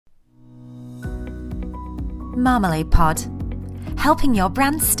Marmalade Pod, helping your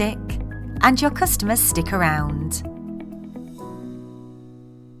brand stick and your customers stick around.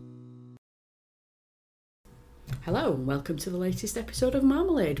 Hello and welcome to the latest episode of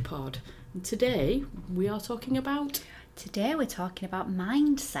Marmalade Pod. And today we're talking about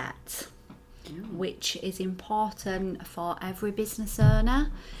mindset, which is important for every business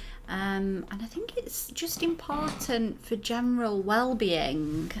owner. And I think it's just important for general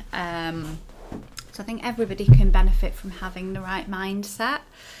well-being. So I think everybody can benefit from having the right mindset.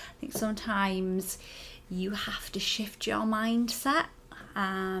 I think sometimes you have to shift your mindset.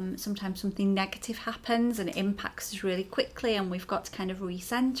 Sometimes something negative happens and it impacts us really quickly, and we've got to kind of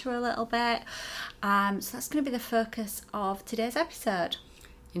recenter a little bit. So that's going to be the focus of today's episode.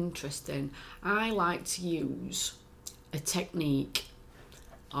 Interesting. I like to use a technique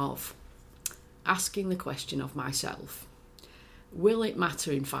of asking the question of myself: will it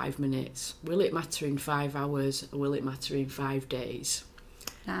matter in 5 minutes? Will it matter in 5 hours? Or will it matter in 5 days?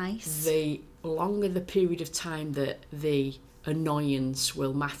 Nice. The longer the period of time that the annoyance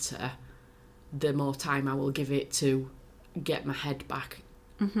will matter, the more time I will give it to get my head back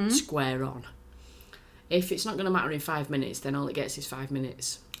square on. If it's not going to matter in 5 minutes, then all it gets is 5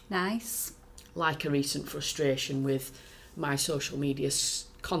 minutes. Nice. Like a recent frustration with my social media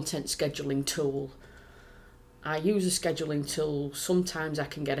content scheduling tool. I use a scheduling tool. Sometimes I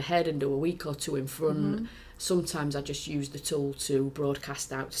can get ahead and do a week or two in front. Sometimes I just use the tool to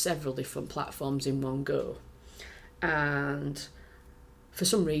broadcast out to several different platforms in one go. And for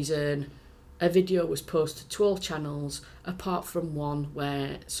some reason, a video was posted to all channels apart from one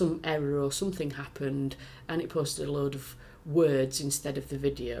where some error or something happened and it posted a load of words instead of the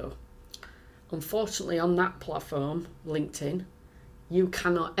video. Unfortunately, on that platform, LinkedIn, you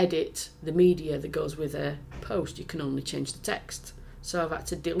cannot edit the media that goes with a post. You can only change the text. So I've had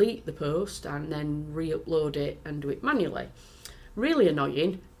to delete the post and then re-upload it and do it manually. Really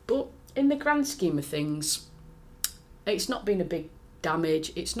annoying, but in the grand scheme of things, it's not been a big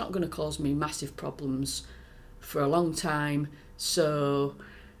damage. It's not going to cause me massive problems for a long time. So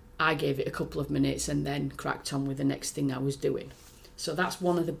I gave it a couple of minutes and then cracked on with the next thing I was doing. So that's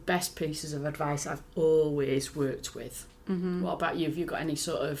one of the best pieces of advice I've always worked with. What about you? Have you got any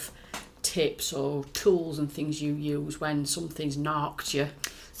sort of tips or tools and things you use when something's knocked you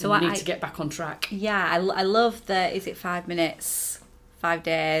and you need to get back on track? Yeah, I love the, is it 5 minutes, 5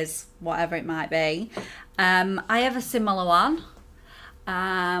 days, whatever it might be. I have a similar one.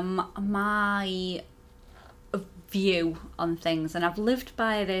 My view on things, and I've lived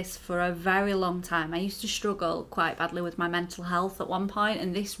by this for a very long time. I used to struggle quite badly with my mental health at one point,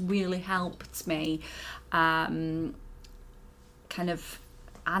 and this really helped me kind of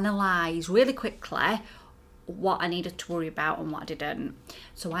analyse really quickly what I needed to worry about and what I didn't.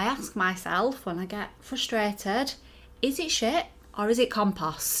 So I ask myself when I get frustrated, is it shit or is it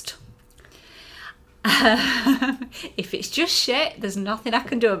compost? If it's just shit, there's nothing I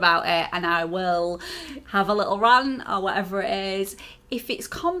can do about it, and I will have a little rant or whatever it is. If it's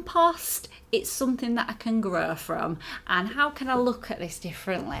compost, it's something that I can grow from. And how can I look at this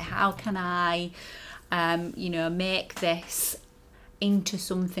differently? How can I make this into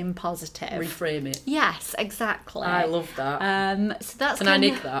something positive? Reframe it. Yes, exactly. I love that. So that's Can I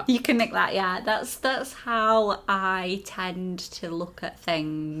nick that? You can nick that, yeah. That's how I tend to look at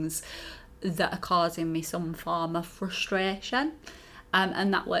things that are causing me some form of frustration.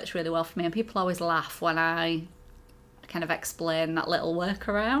 And that works really well for me. And people always laugh when I kind of explain that little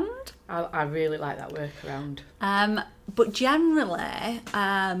workaround. I really like that workaround. But generally,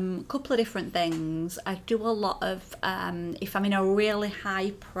 a couple of different things. I do a lot of, if I'm in a really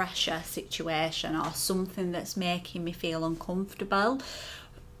high pressure situation or something that's making me feel uncomfortable.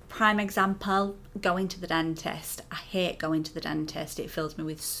 Prime example, going to the dentist. I hate going to the dentist. It fills me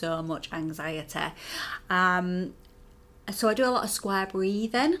with so much anxiety. So I do a lot of square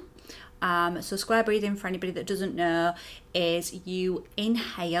breathing. So square breathing, for anybody that doesn't know, is you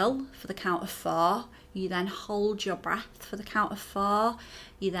inhale for the count of 4, you then hold your breath for the count of 4,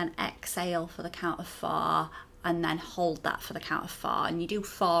 you then exhale for the count of 4, and then hold that for the count of 4, and you do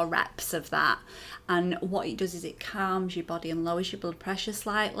 4 reps of that. And what it does is it calms your body and lowers your blood pressure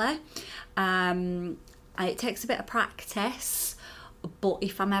slightly. And it takes a bit of practice, but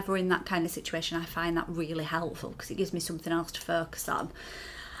if I'm ever in that kind of situation, I find that really helpful because it gives me something else to focus on.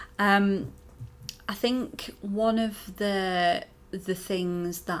 I think one of the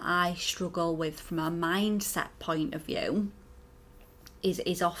things that I struggle with from a mindset point of view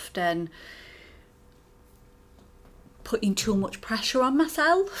is often putting too much pressure on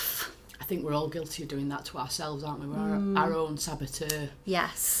myself. I think we're all guilty of doing that to ourselves, aren't we? We're our own saboteur.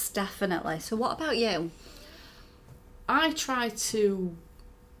 Yes, definitely. So what about you? I try to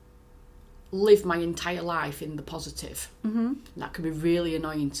live my entire life in the positive. Mm-hmm. That can be really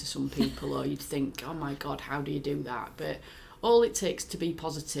annoying to some people, or you'd think, oh my God, how do you do that? But all it takes to be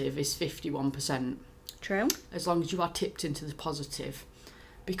positive is 51%. True. As long as you are tipped into the positive.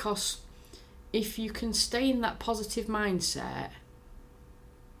 Because if you can stay in that positive mindset,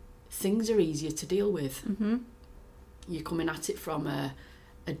 things are easier to deal with. Mm-hmm. You're coming at it from a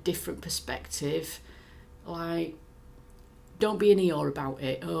different perspective. Like, don't be an Eeyore about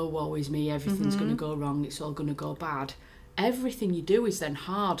it. Oh, woe is me, everything's going to go wrong, it's all going to go bad. Everything you do is then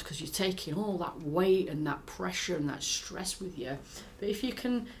hard because you're taking all that weight and that pressure and that stress with you. But if you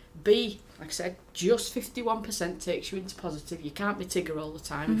can be, like I said, just 51% takes you into positive. You can't be Tigger all the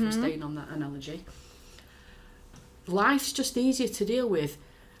time, if we're staying on that analogy. Life's just easier to deal with.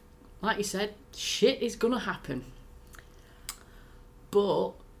 Like you said, shit is going to happen.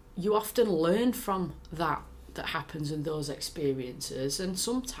 But you often learn from that happens in those experiences, and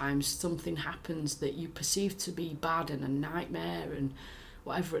sometimes something happens that you perceive to be bad and a nightmare and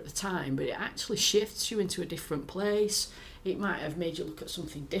whatever at the time, but it actually shifts you into a different place. It might have made you look at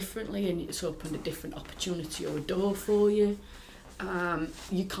something differently, and it's opened a different opportunity or a door for you.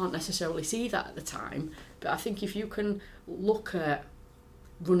 You can't necessarily see that at the time, but I think if you can look at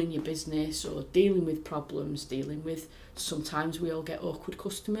running your business or dealing with problems, sometimes we all get awkward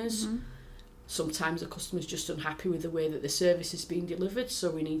customers. Mm-hmm. Sometimes the customer's just unhappy with the way that the service is being delivered,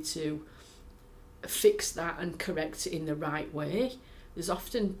 so we need to fix that and correct it in the right way. There's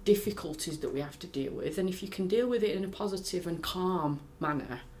often difficulties that we have to deal with, and if you can deal with it in a positive and calm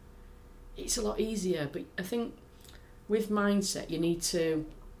manner, it's a lot easier. But I think with mindset, you need to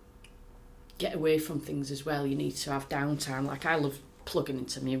get away from things as well. You need to have downtime. Like, I love plugging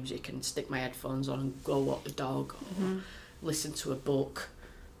into music and stick my headphones on and go walk the dog, or listen to a book.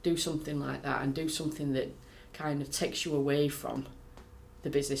 Do something like that, and do something that kind of takes you away from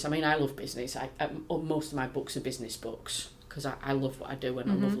the business. I mean, I love business. Most of my books are business books because I love what I do,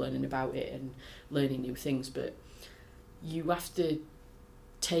 and I love learning about it and learning new things. But you have to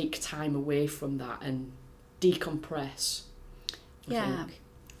take time away from that and decompress. I think.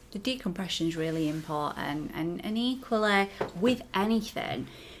 The decompression is really important, and equally with anything,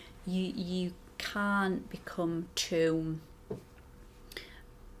 you can't become too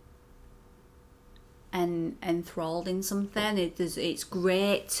enthralled in something. It's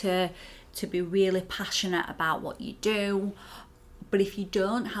great to be really passionate about what you do, but if you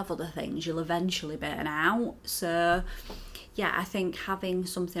don't have other things, you'll eventually burn out. So yeah, I think having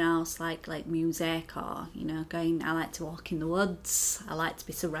something else like music, or I like to walk in the woods. I like to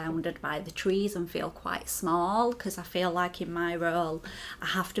be surrounded by the trees and feel quite small, because I feel like in my role I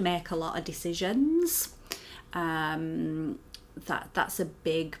have to make a lot of decisions. That's a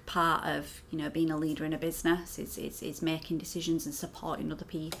big part of being a leader in a business. It's making decisions and supporting other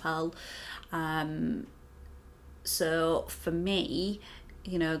people. So for me,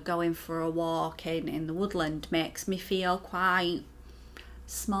 going for a walk in the woodland makes me feel quite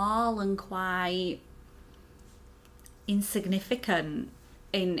small and quite insignificant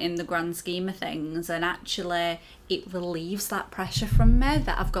in the grand scheme of things, and actually it relieves that pressure from me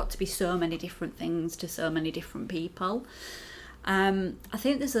that I've got to be so many different things to so many different people. I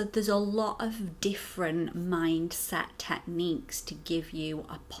think there's a lot of different mindset techniques to give you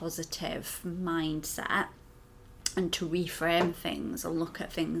a positive mindset and to reframe things and look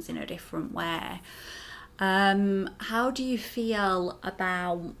at things in a different way. How do you feel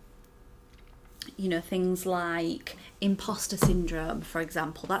about things like imposter syndrome, for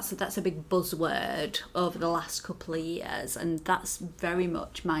example? That's a big buzzword over the last couple of years, and that's very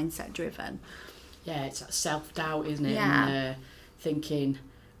much mindset driven. Yeah, it's that self-doubt, isn't it? Yeah. And thinking,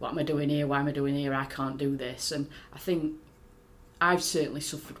 what am I doing here? Why am I doing here? I can't do this. And I think I've certainly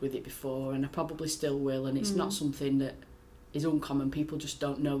suffered with it before, and I probably still will, and it's not something that is uncommon. People just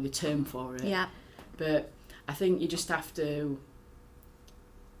don't know the term for it. Yeah. But I think you just have to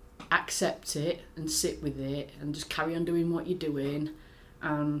accept it and sit with it and just carry on doing what you're doing.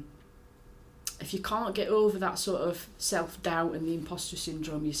 If you can't get over that sort of self-doubt and the imposter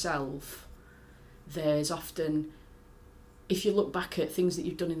syndrome yourself, there's often, if you look back at things that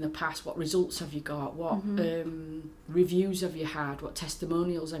you've done in the past, what results have you got? What reviews have you had? What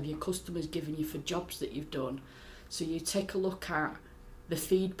testimonials have your customers given you for jobs that you've done? So you take a look at the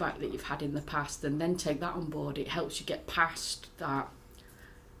feedback that you've had in the past and then take that on board. It helps you get past that,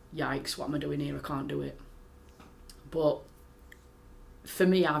 yikes, what am I doing here? I can't do it. But for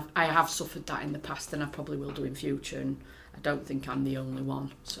me, I have suffered that in the past, and I probably will do in future, and I don't think I'm the only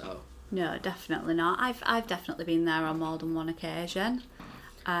one. So no, definitely not. I've definitely been there on more than one occasion.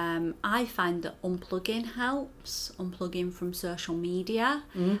 I find that unplugging helps, unplugging from social media.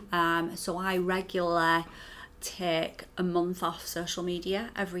 So I regularly take a month off social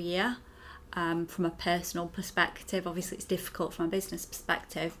media every year. From a personal perspective, obviously it's difficult from a business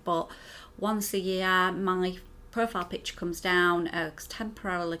perspective, but once a year my profile picture comes down, a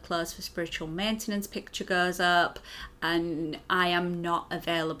temporarily closed for spiritual maintenance picture goes up, and I am not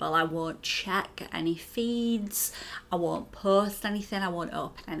available. I won't check any feeds, I won't post anything, I won't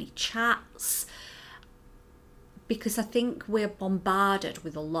open any chats, because I think we're bombarded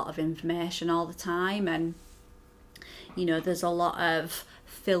with a lot of information all the time, and you know, there's a lot of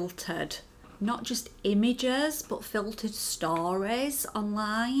filtered, not just images, but filtered stories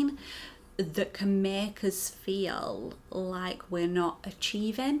online that can make us feel like we're not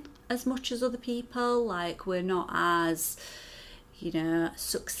achieving as much as other people, like we're not as, you know,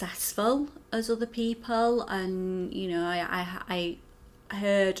 successful as other people. And you know, I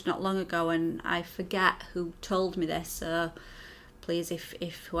heard not long ago, and I forget who told me this, so please,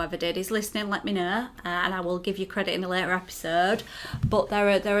 if whoever did is listening, let me know, and I will give you credit in a later episode. But there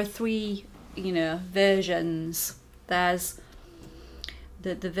are three, you know, versions. There's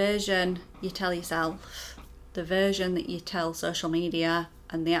the version you tell yourself, the version that you tell social media,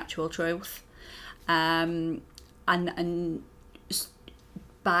 and the actual truth. And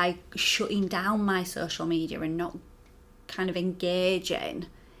by shutting down my social media and not kind of engaging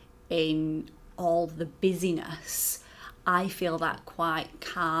in all the busyness, I feel that quite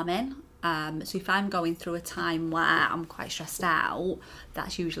calming. So if I'm going through a time where I'm quite stressed out,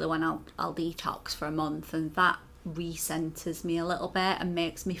 that's usually when I'll detox for a month, and that recenters me a little bit and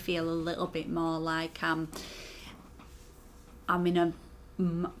makes me feel a little bit more like I'm in a,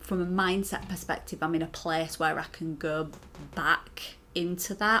 from a mindset perspective, I'm in a place where I can go back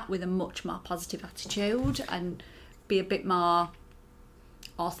into that with a much more positive attitude and be a bit more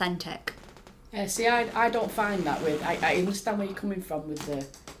authentic. Yeah, see, I don't find that with... I understand where you're coming from with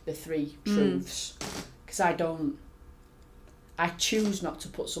the three truths, because I choose not to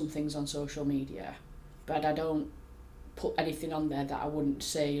put some things on social media, but I don't put anything on there that I wouldn't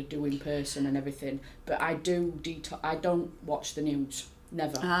say or do in person and everything. But I do I don't watch the news.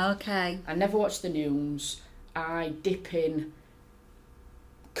 Never. Okay. I never watch the news. I dip in...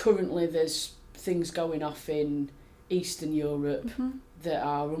 Currently there's things going off in Eastern Europe that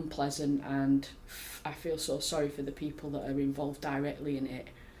are unpleasant, and I feel so sorry for the people that are involved directly in it.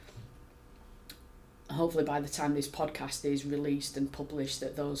 Hopefully by the time this podcast is released and published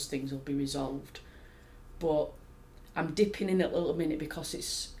that those things will be resolved. But I'm dipping in a little minute because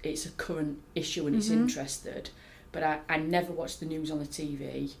it's a current issue and it's interested. But I never watch the news on the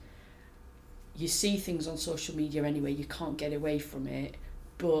TV. You see things on social media anyway, you can't get away from it.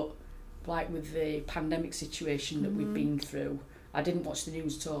 But like with the pandemic situation that we've been through, I didn't watch the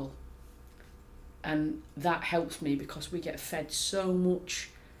news at all. And that helps me because we get fed so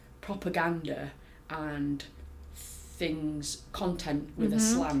much propaganda and content with a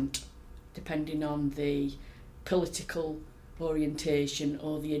slant, depending on the political orientation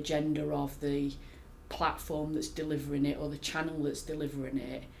or the agenda of the platform that's delivering it or the channel that's delivering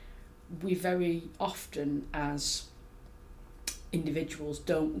it. We very often, as individuals,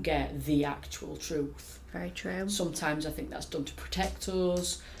 don't get the actual truth. Very true. Sometimes I think that's done to protect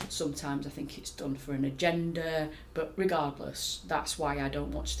us, sometimes I think it's done for an agenda, but regardless, that's why I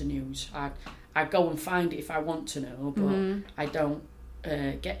don't watch the news. I go and find it if I want to know, but I don't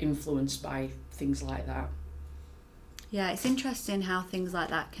get influenced by things like that. Yeah, it's interesting how things like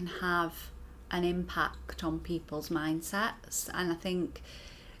that can have an impact on people's mindsets, and I think,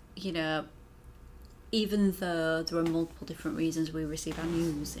 you know, even though there are multiple different reasons we receive our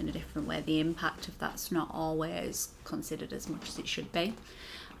news in a different way, the impact of that's not always considered as much as it should be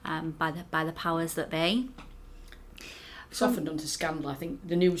by the powers that be. It's often done to scandal. I think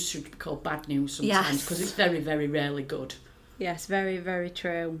the news should be called bad news sometimes because it's very, very rarely good. Yes, very, very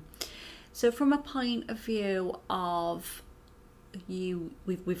true. So from a point of view of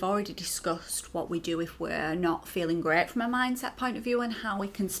we've already discussed what we do if we're not feeling great from a mindset point of view and how we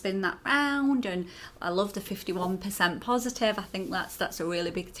can spin that round, and I love the 51% positive. I think that's a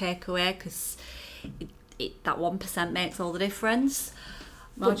really big takeaway because that 1% makes all the difference.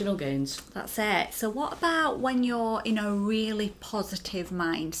 Marginal gains. That's it. So what about when you're in a really positive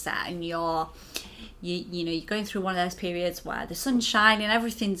mindset and you're going through one of those periods where the sun's shining,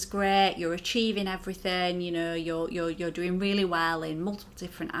 everything's great, you're achieving everything, you know, you're doing really well in multiple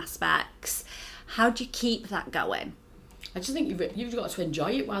different aspects. How do you keep that going? I just think you've got to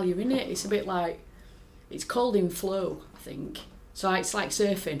enjoy it while you're in it. It's a bit like, it's called in flow, I think. So it's like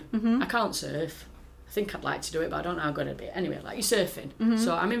surfing. I can't surf. I think I'd like to do it, but I don't know how good it'd be. Anyway, like you're surfing.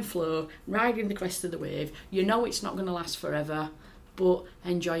 So I'm in flow, riding the crest of the wave. You know it's not going to last forever, but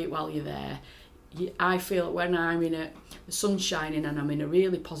enjoy it while you're there. I feel when I'm the sun's shining and I'm in a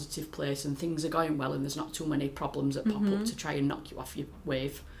really positive place and things are going well and there's not too many problems that pop up to try and knock you off your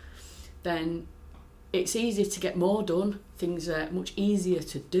wave, then it's easier to get more done. Things are much easier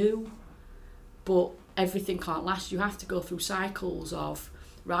to do, but everything can't last. You have to go through cycles of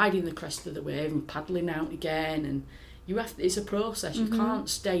riding the crest of the wave and paddling out again, and it's a process. You can't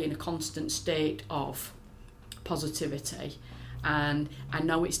stay in a constant state of positivity. And I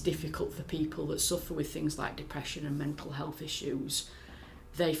know it's difficult for people that suffer with things like depression and mental health issues.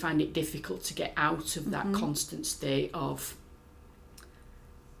 They find it difficult to get out of that constant state of,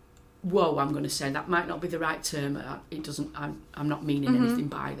 whoa, I'm going to say, that might not be the right term. It doesn't. I'm not meaning anything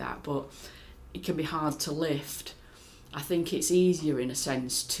by that, but it can be hard to lift. I think it's easier in a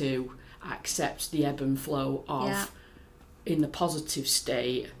sense to accept the ebb and flow of in the positive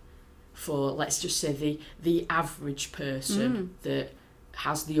state for, let's just say, the average person that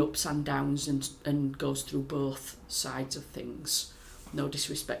has the ups and downs and goes through both sides of things. No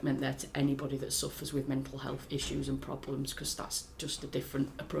disrespect meant there to anybody that suffers with mental health issues and problems, because that's just a different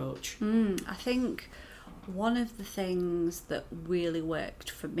approach. I think one of the things that really worked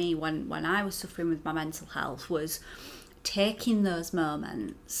for me when I was suffering with my mental health was taking those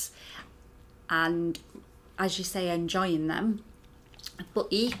moments and, as you say, enjoying them, but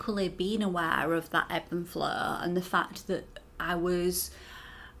equally being aware of that ebb and flow and the fact that I was,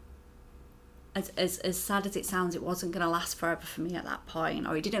 as sad as it sounds, it wasn't going to last forever for me at that point,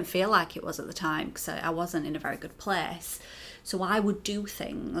 or it didn't feel like it was at the time because I wasn't in a very good place. So I would do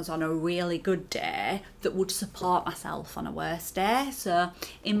things on a really good day that would support myself on a worse day. So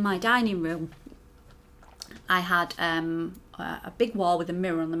in my dining room, I had a big wall with a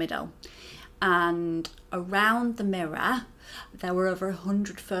mirror in the middle, and around the mirror there were over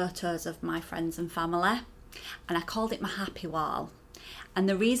 100 photos of my friends and family, and I called it my happy wall. And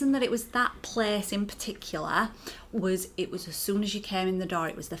the reason that it was that place in particular was it was as soon as you came in the door,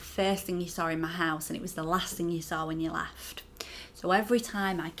 it was the first thing you saw in my house, and it was the last thing you saw when you left. So every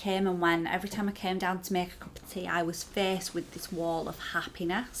time I came and went, every time I came down to make a cup of tea, I was faced with this wall of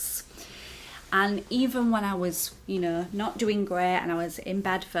happiness. And even when I was, not doing great and I was in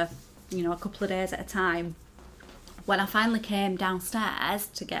bed for, a couple of days at a time, when I finally came downstairs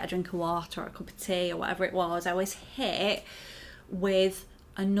to get a drink of water or a cup of tea or whatever it was, I was hit with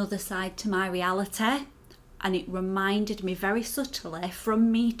another side to my reality, and it reminded me very subtly, from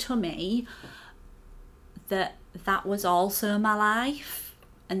me to me, that was also my life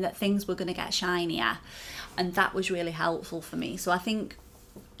and that things were going to get shinier, and that was really helpful for me. So I think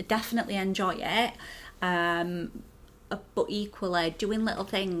definitely enjoy it, but equally doing little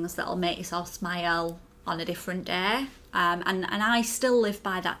things that'll make yourself smile on a different day, and I still live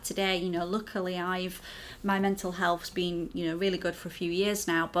by that today. Luckily my mental health's been really good for a few years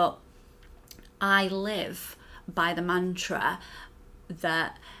now, but I live by the mantra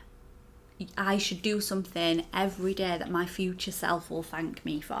that I should do something every day that my future self will thank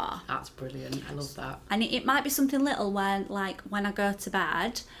me for. That's brilliant. I love that. And it might be something little, when I go to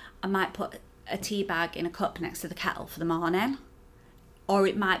bed, I might put a tea bag in a cup next to the kettle for the morning. Or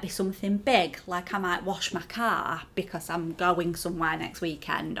it might be something big, like I might wash my car because I'm going somewhere next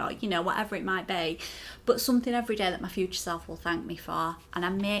weekend, or whatever it might be. But something every day that my future self will thank me for. And I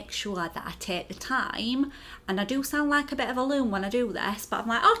make sure that I take the time, and I do sound like a bit of a loon when I do this, but I'm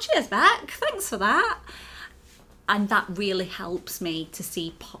like, oh, cheers, Beck, thanks for that. And that really helps me to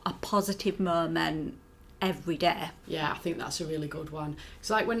see a positive moment every day. Yeah, I think that's a really good one. It's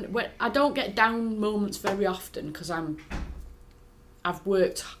like when I don't get down moments very often, because I've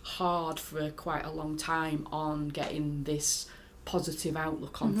worked hard for quite a long time on getting this positive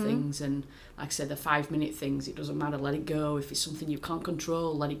outlook on things, and like I said, the 5-minute things, it doesn't matter, let it go. If it's something you can't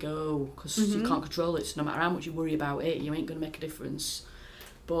control, let it go, because you can't control it, so no matter how much you worry about it, you ain't going to make a difference.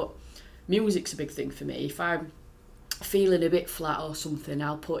 But music's a big thing for me. If I'm feeling a bit flat or something,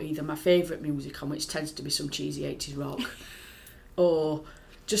 I'll put either my favourite music on, which tends to be some cheesy 80s rock, or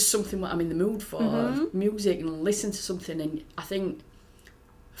just something what I'm in the mood for, music, and listen to something. And I think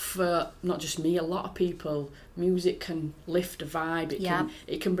for not just me, a lot of people, music can lift a vibe.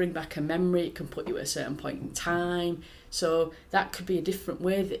 It can bring back a memory. It can put you at a certain point in time. So that could be a different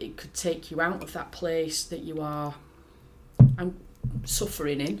way that it could take you out of that place that you are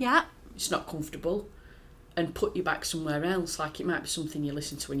suffering in. Yeah, it's not comfortable, and put you back somewhere else. Like it might be something you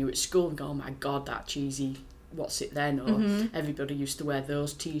listen to when you're at school and go, oh my god, that cheesy what's it then, or everybody used to wear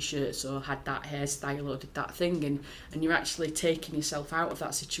those t-shirts, or had that hairstyle, or did that thing, and you're actually taking yourself out of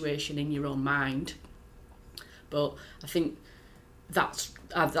that situation in your own mind, But I think that's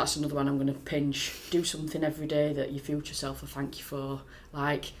another one I'm going to pinch. Do something every day that your future self will thank you for.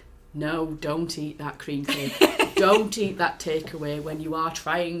 Like, no, don't eat that cream cake. Don't eat that takeaway when you are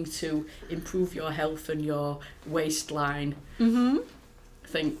trying to improve your health and your waistline. I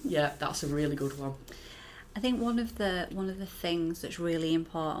think, yeah, that's a really good one. I think one of the things that's really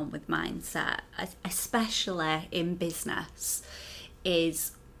important with mindset, especially in business,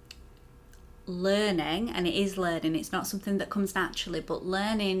 is learning, and it is learning, it's not something that comes naturally, but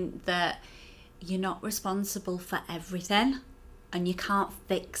learning that you're not responsible for everything and you can't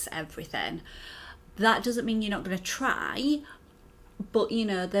fix everything. That doesn't mean you're not going to try, but you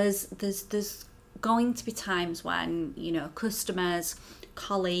know, there's going to be times when, you know, customers,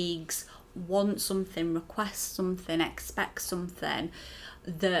 colleagues want something, request something, expect something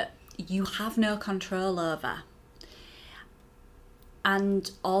that you have no control over. And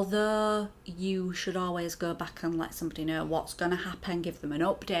although you should always go back and let somebody know what's going to happen, give them an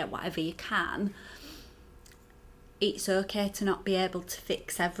update, whatever you can, it's okay to not be able to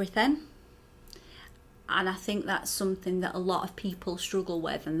fix everything. And I think that's something that a lot of people struggle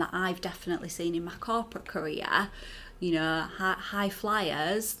with, and that I've definitely seen in my corporate career. You know, high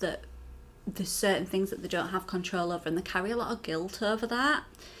flyers, that there's certain things that they don't have control over, and they carry a lot of guilt over that.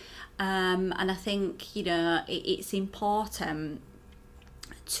 And I think, you know, it's important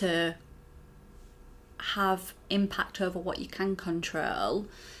to have impact over what you can control,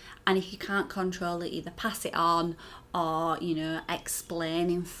 and if you can't control it, either pass it on or, you know, explain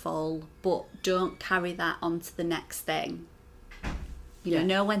in full, but don't carry that on to the next thing. You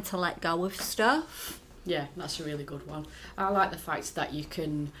know when to let go of stuff. Yeah, that's a really good one. I like the fact that you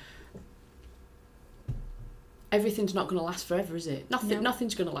can... Everything's not going to last forever, is it?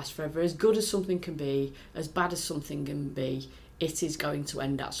 Nothing's going to last forever. As good as something can be, as bad as something can be, it is going to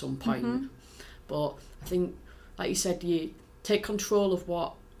end at some point. But I think, like you said, you take control of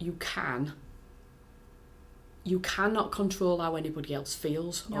what you can. You cannot control how anybody else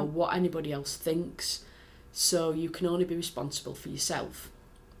feels or what anybody else thinks. So you can only be responsible for yourself.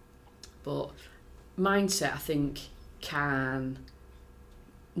 But mindset, I think, can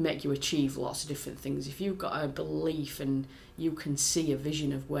make you achieve lots of different things. If you've got a belief and you can see a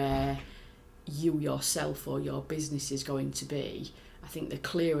vision of where you yourself or your business is going to be, I think the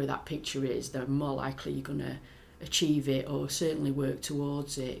clearer that picture is, the more likely you're going to achieve it, or certainly work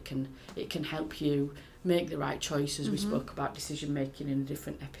towards it. It can help you make the right choices. We spoke about decision making in a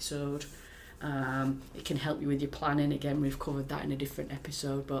different episode. It can help you with your planning. Again, we've covered that in a different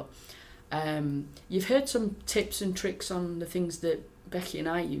episode. But you've heard some tips and tricks on the things that Becky and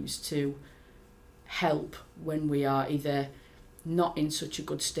I use to help when we are either not in such a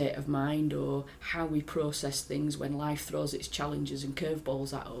good state of mind, or how we process things when life throws its challenges and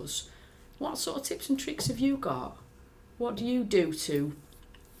curveballs at us. What sort of tips and tricks have you got? What do you do to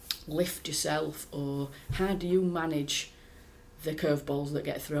lift yourself, or how do you manage the curveballs that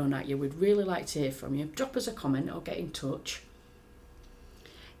get thrown at you? We'd really like to hear from you. Drop us a comment or get in touch.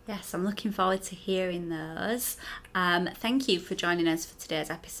 Yes, I'm looking forward to hearing those. Thank you for joining us for today's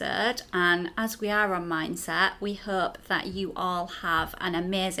episode. And as we are on mindset, we hope that you all have an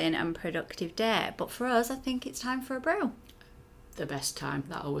amazing and productive day. But for us, I think it's time for a brew. The best time.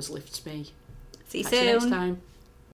 That always lifts me. See you Catch soon. you next time.